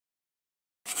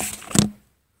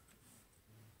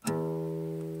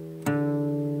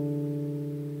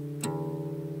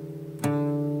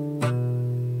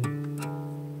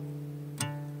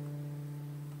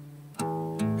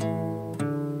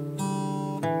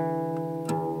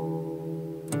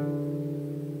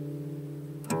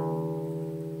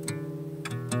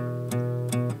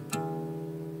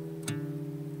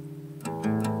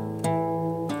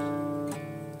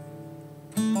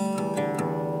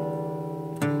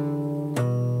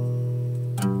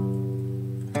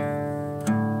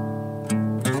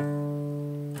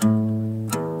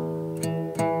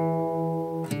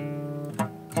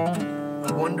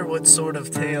sort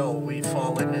of tale we've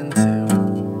fallen into.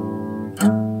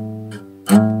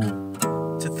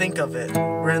 To think of it,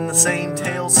 we're in the same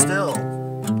tale still.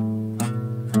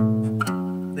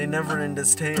 They never end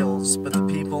as tales, but the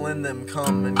people in them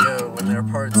come and go when their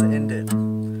part's ended.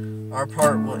 Our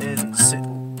part will end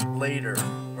later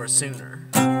or sooner.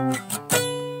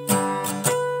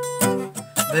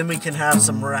 Then we can have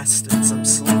some rest and some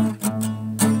sleep.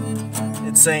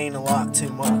 It's saying a lot too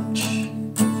much.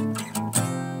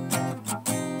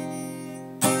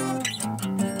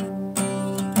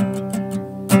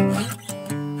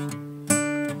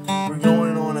 We're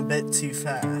going on a bit too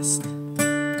fast.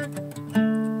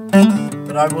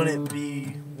 But I wouldn't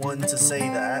be one to say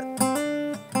that.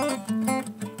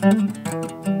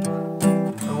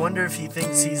 I wonder if he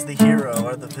thinks he's the hero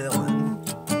or the villain.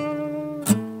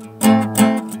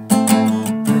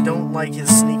 I don't like his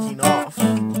sneaking off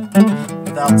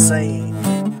without saying,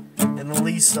 and the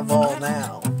least of all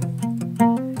now.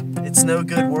 It's no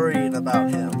good worrying about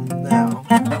him now.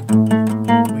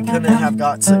 We couldn't have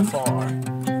got so far,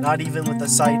 not even with the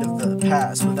sight of the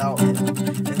past without him,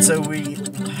 and so we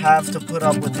have to put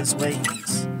up with his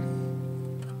ways.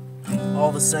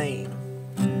 All the same,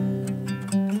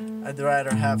 I'd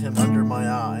rather have him under my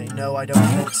eye. No, I don't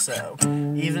think so.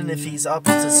 Even if he's up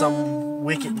to some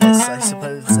wickedness, I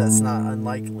suppose that's not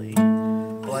unlikely.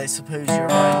 Well, I suppose you're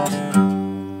right.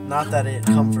 Not that it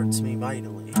comforts me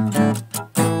mightily.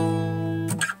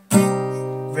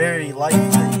 Very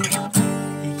likely,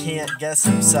 he can't guess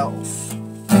himself.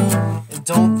 And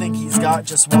don't think he's got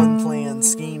just one planned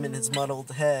scheme in his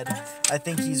muddled head. I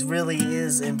think he's really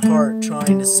is in part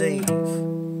trying to save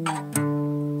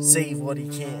what he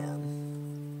can.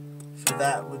 For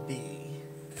that would be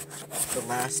the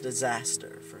last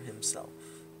disaster for himself.